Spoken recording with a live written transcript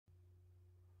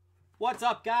What's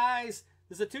up, guys?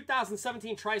 This is a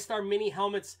 2017 Tristar mini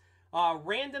helmets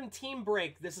random team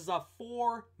break. This is a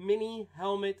 4 mini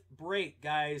helmet break,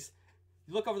 guys.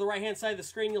 You look over the right-hand side of the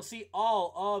screen, you'll see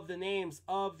all of the names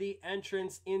of the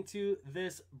entrants into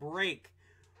this break.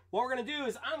 What we're going to do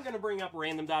is I'm going to bring up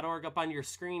random.org up on your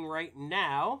screen right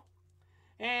now.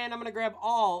 And I'm going to grab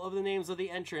all of the names of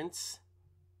the entrants,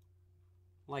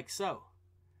 like so.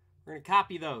 We're going to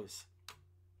copy those.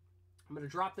 I'm going to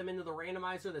drop them into the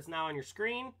randomizer that's now on your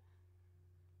screen.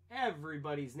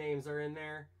 Everybody's names are in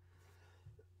there.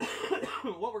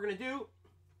 What we're going to do,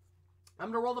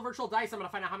 I'm going to roll the virtual dice. I'm going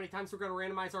to find out how many times we're going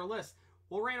to randomize our list.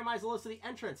 We'll randomize the list of the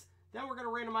entrants. Then we're going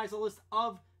to randomize the list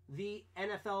of the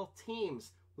NFL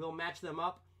teams. We'll match them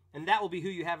up, and that will be who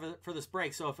you have for this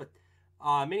break. So if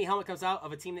a mini helmet comes out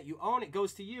of a team that you own, it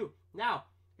goes to you. Now,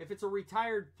 if it's a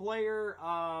retired player,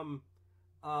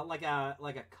 like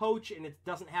a coach, and it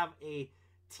doesn't have a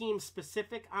team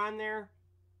specific on there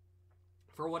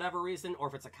for whatever reason, or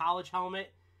if it's a college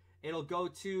helmet, it'll go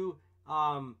to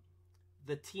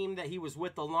the team that he was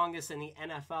with the longest in the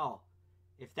NFL.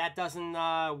 If that doesn't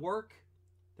work,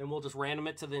 then we'll just random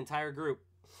it to the entire group.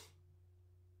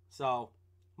 So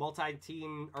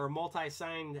multi-team or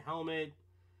multi-signed helmet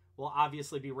will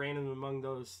obviously be random among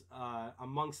those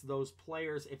amongst those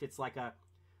players. If it's like a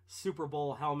Super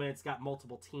Bowl helmet, it's got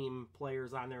multiple team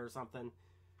players on there or something.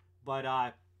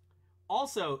 But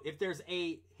also, if there's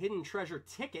a hidden treasure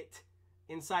ticket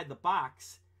inside the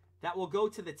box, that will go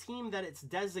to the team that it's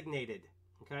designated.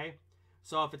 Okay,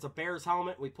 so if it's a Bears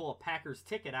helmet, we pull a Packers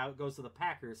ticket out, it goes to the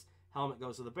Packers. Helmet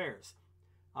goes to the Bears.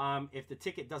 If the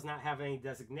ticket does not have any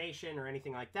designation or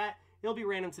anything like that, it'll be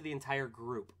random to the entire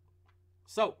group.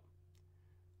 So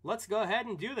let's go ahead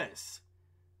and do this.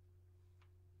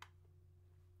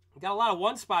 Got a lot of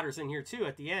one-spotters in here, too,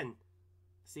 at the end.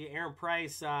 See, Aaron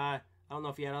Price, I don't know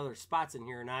if he had other spots in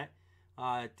here or not.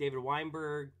 David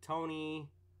Weinberg, Tony,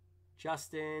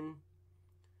 Justin.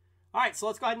 All right, so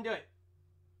let's go ahead and do it.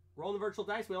 Roll the virtual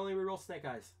dice. We only re-roll snake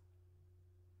eyes.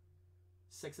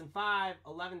 6 and 5,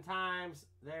 11 times.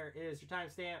 There is your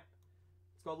timestamp.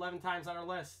 Let's go 11 times on our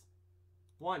list.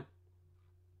 1,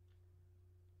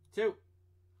 2,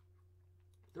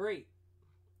 3,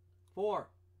 4,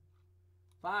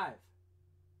 5,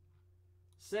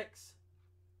 6,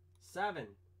 7,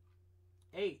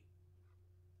 8,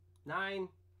 9,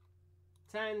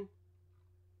 10,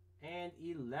 and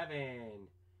 11.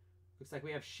 Looks like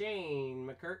we have Shane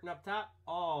McCurtain up top,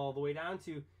 all the way down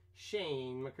to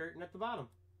Shane McCurtain at the bottom.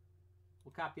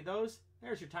 We'll copy those.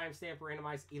 There's your timestamp,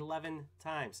 randomized 11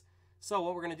 times. So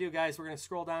what we're going to do, guys, we're going to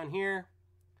scroll down here.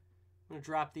 I'm going to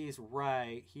drop these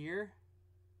right here.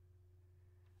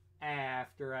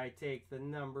 After I take the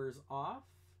numbers off.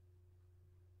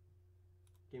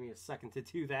 Give me a second to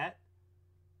do that.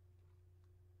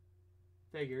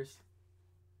 Figures.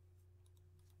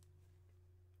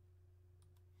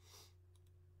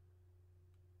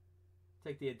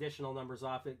 Take the additional numbers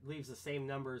off. It leaves the same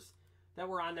numbers that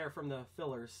were on there from the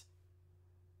fillers.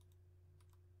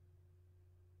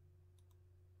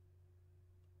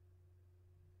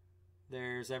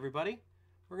 There's everybody.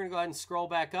 We're going to go ahead and scroll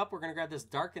back up. We're going to grab this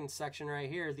darkened section right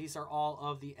here. These are all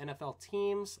of the NFL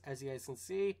teams, as you guys can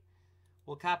see.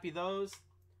 We'll copy those.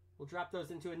 We'll drop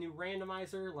those into a new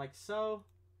randomizer, like so.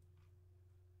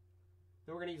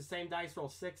 Then we're going to use the same dice roll,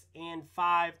 6 and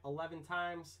 5, 11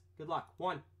 times. Good luck.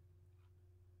 1,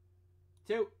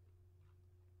 2,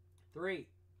 3,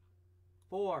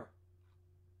 4,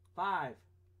 5,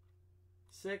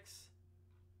 6,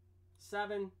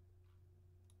 7,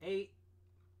 8,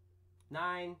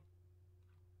 9,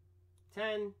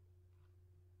 10,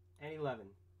 and 11.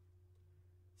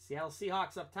 Seattle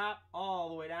Seahawks up top, all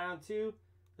the way down to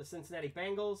the Cincinnati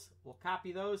Bengals. We'll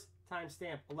copy those.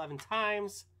 Timestamp 11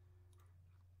 times.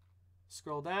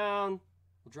 Scroll down.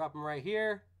 We'll drop them right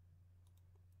here.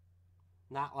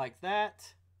 Not like that.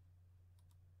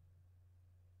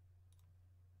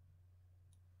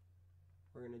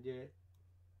 We're going to do it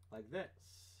like this.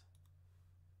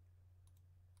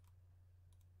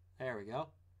 There we go.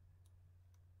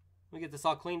 Let me get this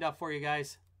all cleaned up for you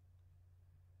guys.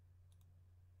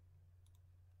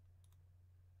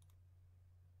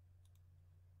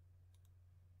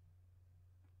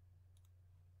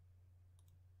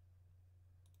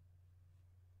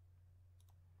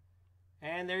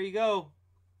 And there you go.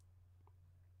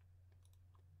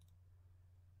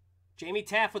 Jamie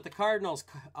Taft with the Cardinals.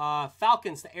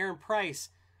 Falcons to Aaron Price.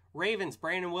 Ravens,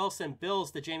 Brandon Wilson.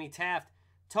 Bills to Jamie Taft.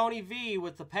 Tony V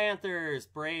with the Panthers.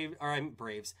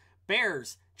 Braves.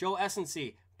 Bears, Joe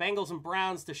Essency. Bengals and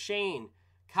Browns to Shane.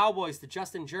 Cowboys to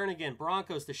Justin Jernigan.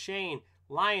 Broncos to Shane.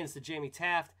 Lions to Jamie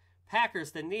Taft.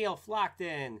 Packers to Neil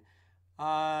Flockton.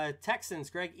 Texans,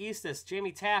 Greg Eastis.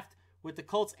 Jamie Taft with the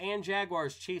Colts and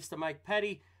Jaguars. Chiefs to Mike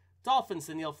Petty. Dolphins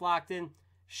to Neil Flockton.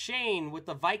 Shane with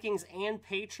the Vikings and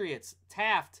Patriots.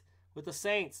 Taft with the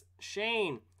Saints.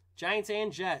 Shane, Giants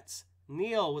and Jets.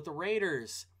 Neil with the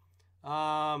Raiders.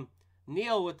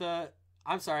 Neil with the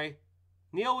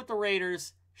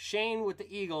Raiders. Shane with the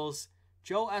Eagles.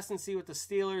 Joe Essency with the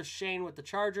Steelers. Shane with the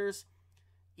Chargers.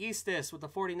 Eastis with the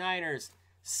 49ers.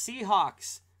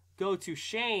 Seahawks go to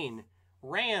Shane.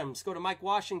 Rams go to Mike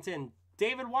Washington.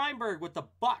 David Weinberg with the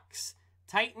Bucks.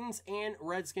 Titans and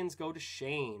Redskins go to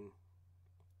Shane.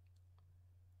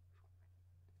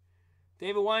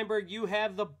 David Weinberg, you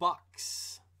have the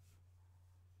Bucks.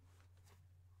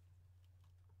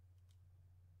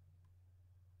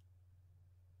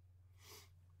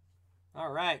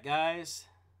 All right, guys.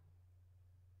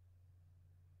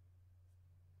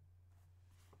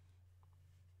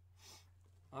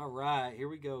 All right, here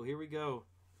we go. Here we go.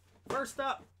 First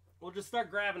up, we'll just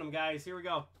start grabbing them, guys. Here we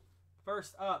go.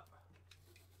 First up.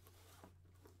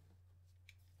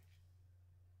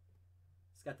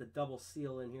 It's got the double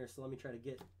seal in here, so let me try to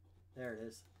get... There it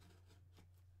is.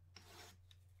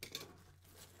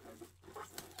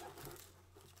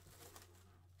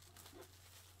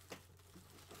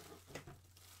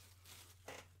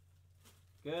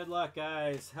 Good luck,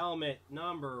 guys. Helmet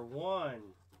number 1.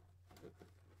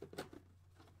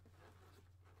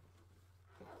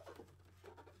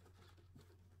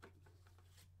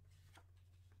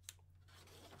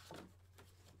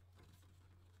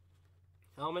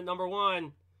 Helmet number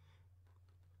 1.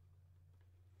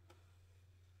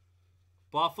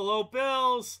 Buffalo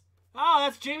Bills. Oh,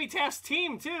 that's Jamie Taft's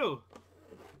team, too.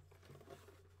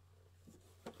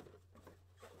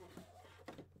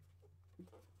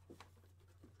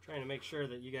 Trying to make sure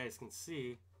that you guys can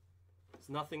see. There's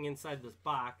nothing inside this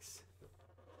box.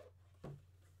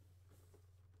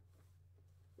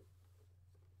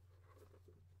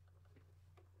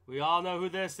 We all know who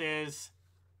this is.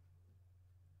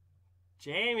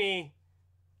 Jamie.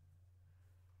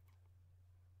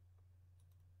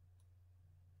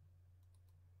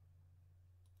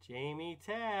 Jamie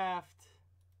Taft.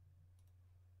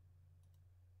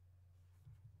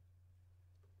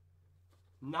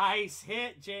 Nice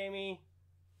hit, Jamie.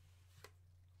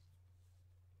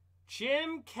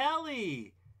 Jim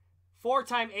Kelly.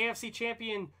 4-time AFC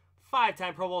champion,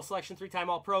 5-time Pro Bowl selection, 3-time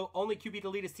All-Pro. Only QB to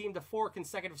lead his team to 4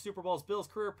 consecutive Super Bowls. Bills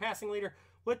career passing leader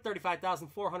with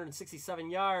 35,467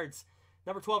 yards.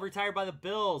 Number 12 retired by the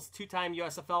Bills. 2-time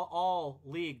USFL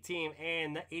All-League team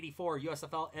and the 84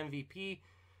 USFL MVP.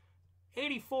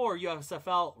 84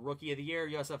 USFL Rookie of the Year.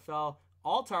 USFL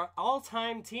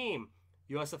All-Time Team.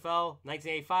 USFL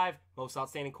 1985 Most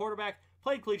Outstanding Quarterback.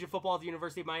 Played collegiate football at the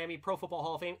University of Miami Pro Football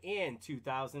Hall of Fame in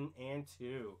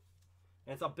 2002.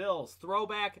 And it's a Bills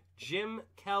throwback, Jim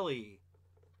Kelly.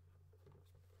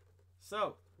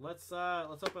 So let's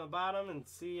open the bottom and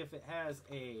see if it has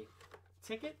a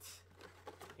ticket.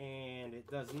 And it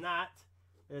does not.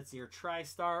 It's your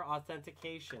Tristar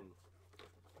authentication.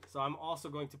 So I'm also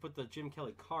going to put the Jim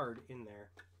Kelly card in there.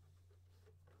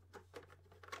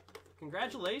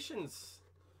 Congratulations.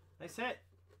 Nice hit.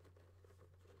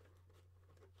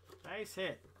 Nice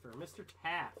hit for Mr.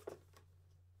 Taft.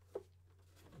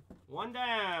 1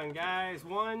 down, guys.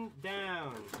 1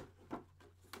 down.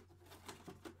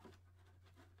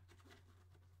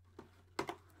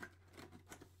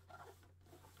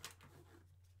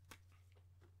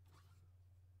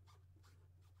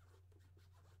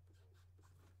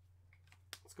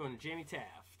 Let's go into Jamie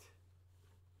Taft.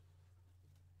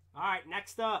 All right,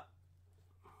 next up.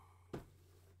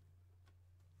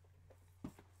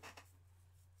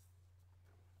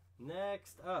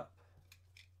 Next up.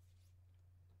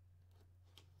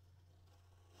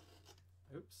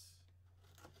 Oops.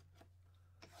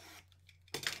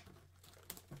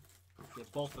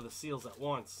 Get both of the seals at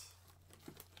once.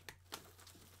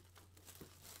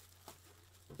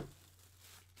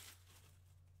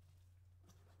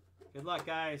 Good luck,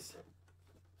 guys.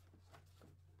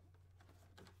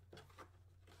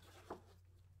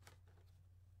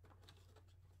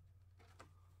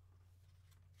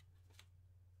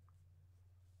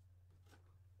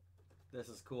 This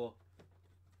is cool.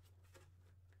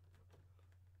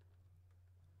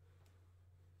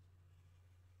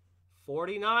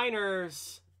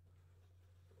 '49ers.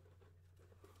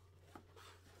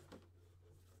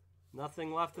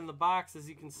 Nothing left in the box, as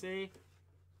you can see.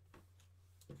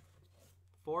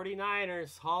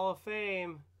 '49ers, Hall of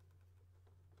Fame.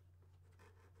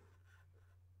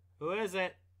 Who is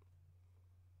it?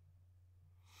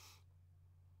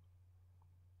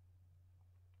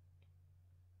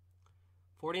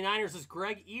 49ers is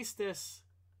Greg Eastis.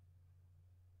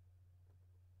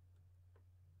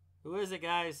 Who is it,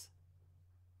 guys?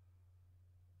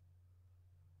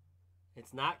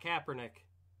 It's not Kaepernick.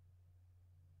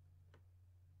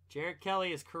 Jared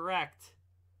Kelly is correct.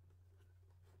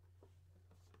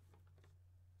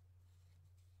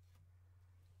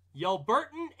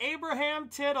 Yelburton Abraham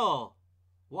Tittle.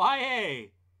 YA. I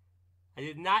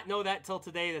did not know that till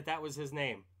today that was his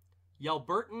name.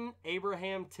 Yelburton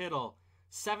Abraham Tittle.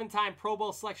 7-time Pro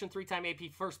Bowl selection, 3-time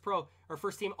AP First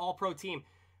Team All-Pro team.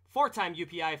 4-time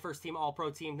UPI First Team All-Pro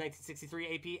team,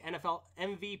 1963 AP NFL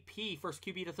MVP, first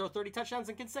QB to throw 30 touchdowns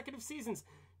in consecutive seasons.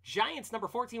 Giants number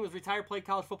 14 was retired, played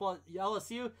college football at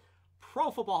LSU. Pro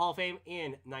Football Hall of Fame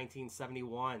in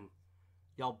 1971.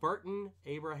 Yelburton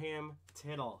Abraham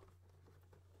Tittle.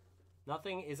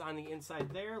 Nothing is on the inside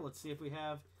there. Let's see if we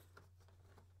have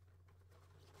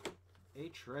a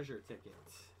treasure ticket.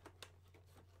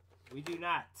 We do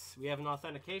not. We have an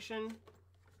authentication.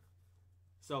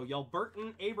 So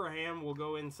Yelburton Abraham will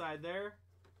go inside there.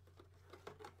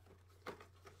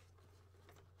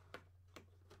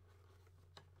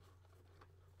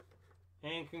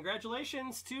 And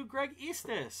congratulations to Greg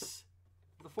Eastis,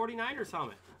 the 49ers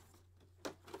helmet.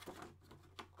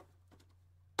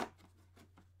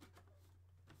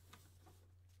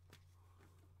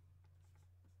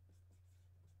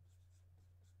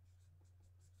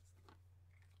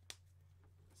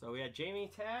 So we had Jamie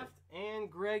Taft and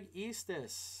Greg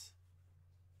Eastis.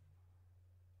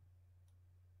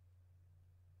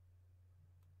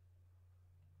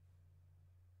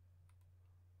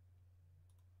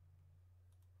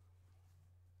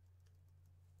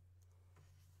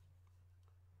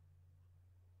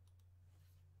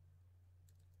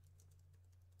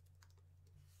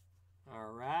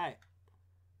 All right.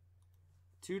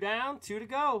 2 down, 2 to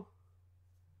go.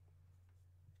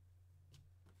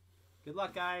 Good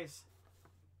luck, guys.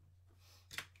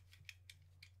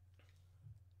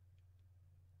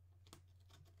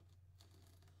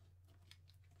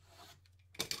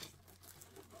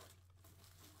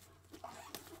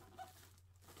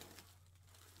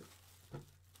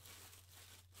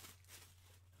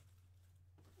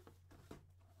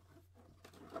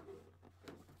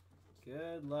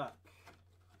 Good luck.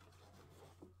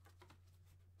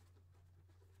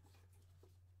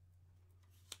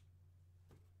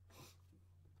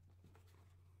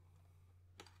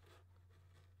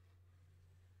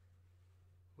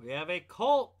 We have a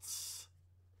Colts.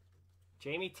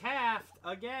 Jamie Taft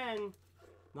again.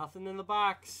 Nothing in the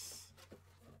box.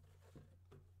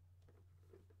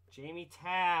 Jamie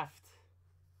Taft.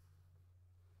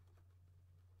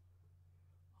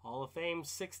 Hall of Fame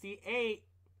 68.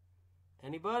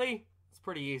 Anybody? It's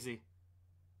pretty easy.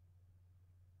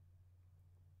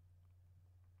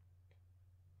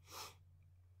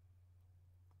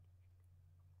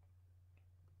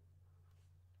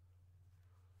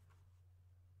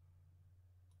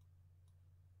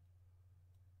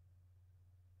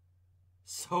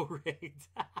 So rigged.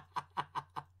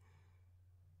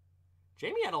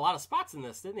 Jamie had a lot of spots in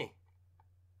this, didn't he?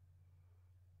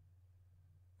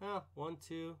 Oh, 1,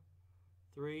 2,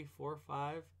 3, 4,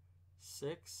 5,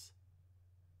 6.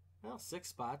 Well, 6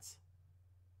 spots.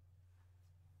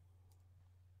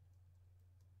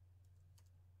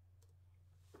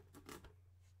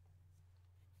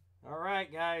 All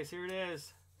right, guys, here it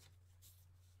is.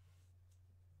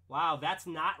 Wow, that's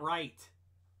not right.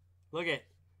 Look at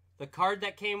the card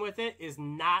that came with it is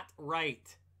not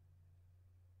right.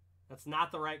 That's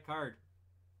not the right card.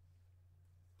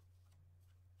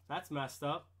 That's messed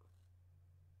up.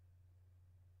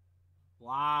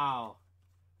 Wow.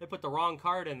 They put the wrong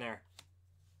card in there.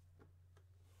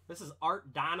 This is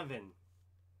Art Donovan.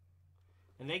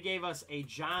 And they gave us a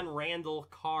John Randall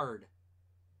card.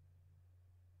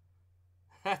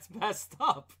 That's messed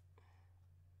up.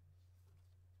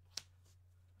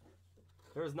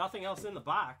 There was nothing else in the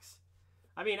box.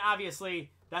 I mean,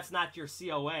 obviously, that's not your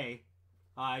COA.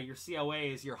 Your COA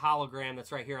is your hologram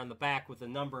that's right here on the back with the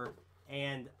number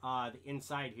and the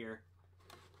inside here,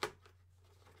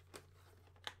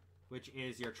 which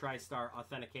is your Tristar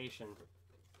authentication.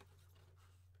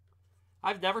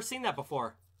 I've never seen that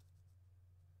before.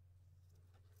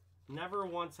 Never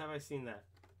once have I seen that.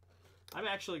 I'm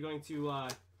actually going to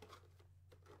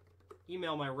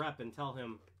email my rep and tell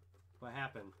him what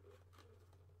happened.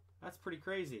 That's pretty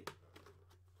crazy.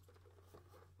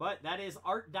 But that is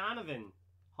Art Donovan,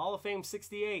 Hall of Fame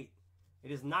 68.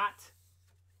 It is not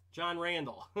John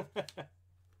Randall.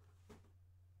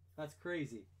 That's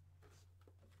crazy.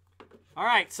 All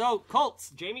right, so Colts,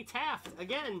 Jamie Taft,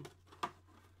 again.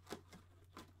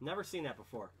 Never seen that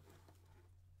before.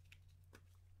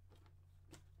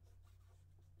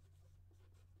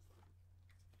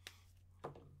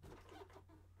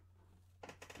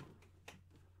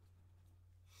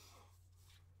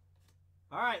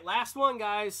 All right, last one,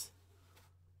 guys.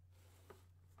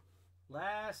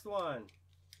 Last one.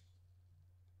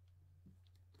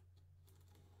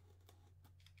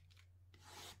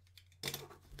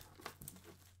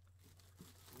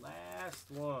 Last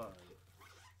one.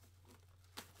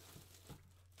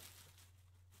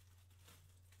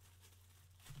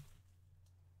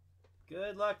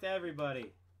 Good luck to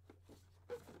everybody.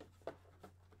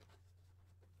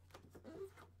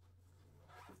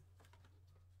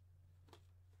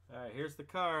 All right, here's the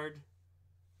card.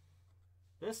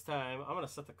 This time, I'm going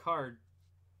to set the card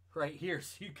right here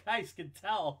so you guys can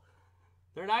tell.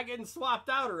 They're not getting swapped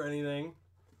out or anything.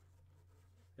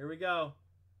 Here we go.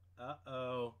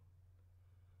 Uh-oh.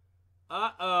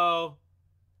 Uh-oh.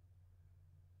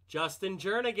 Justin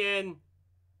Jernigan.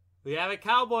 We have a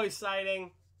Cowboys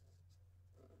sighting.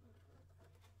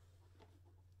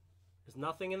 There's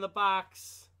nothing in the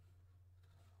box.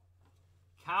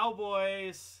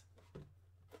 Cowboys.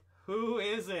 Who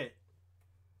is it?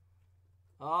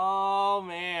 Oh,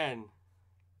 man.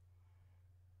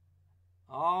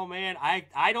 Oh, man.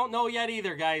 I don't know yet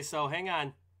either, guys, so hang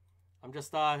on. I'm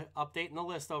just updating the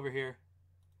list over here.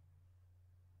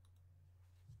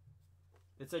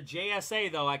 It's a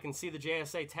JSA, though. I can see the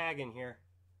JSA tag in here.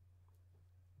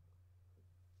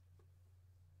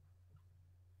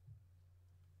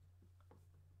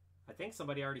 I think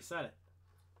somebody already said it.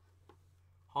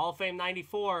 Hall of Fame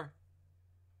 94.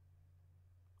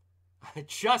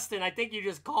 Justin, I think you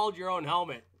just called your own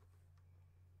helmet.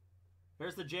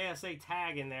 There's the JSA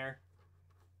tag in there.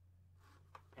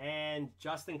 And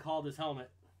Justin called his helmet.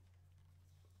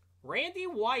 Randy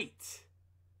White.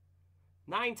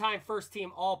 9-time first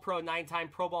team All-Pro, 9-time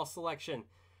Pro Bowl selection.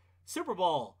 Super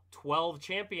Bowl 12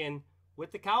 champion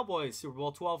with the Cowboys. Super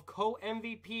Bowl 12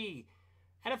 co-MVP.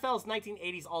 NFL's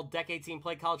 1980s All-Decade team,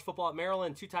 played college football at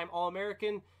Maryland. 2-time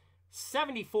All-American.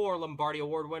 74 Lombardi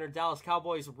Award winner, Dallas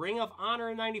Cowboys. Ring of Honor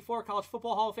in 94. College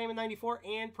Football Hall of Fame in 94.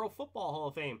 And Pro Football Hall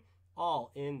of Fame.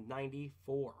 All in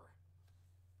 94.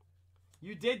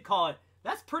 You did call it.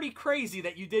 That's pretty crazy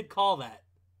that you did call that.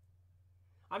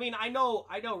 I mean, I know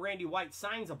Randy White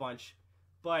signs a bunch,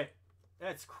 but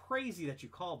that's crazy that you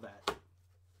called that.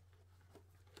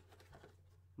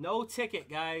 No ticket,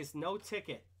 guys. No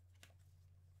ticket.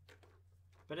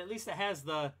 But at least it has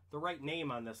the right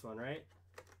name on this one, right?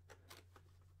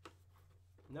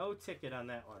 No ticket on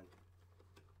that one.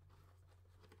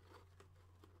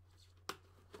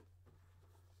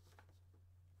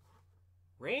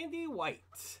 Randy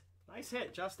White. Nice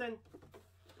hit, Justin.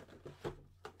 Do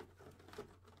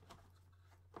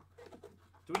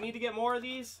we need to get more of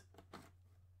these?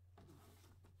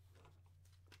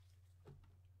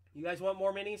 You guys want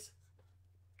more minis?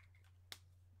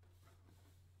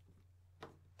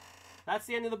 That's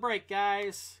the end of the break,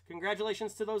 guys.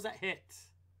 Congratulations to those that hit.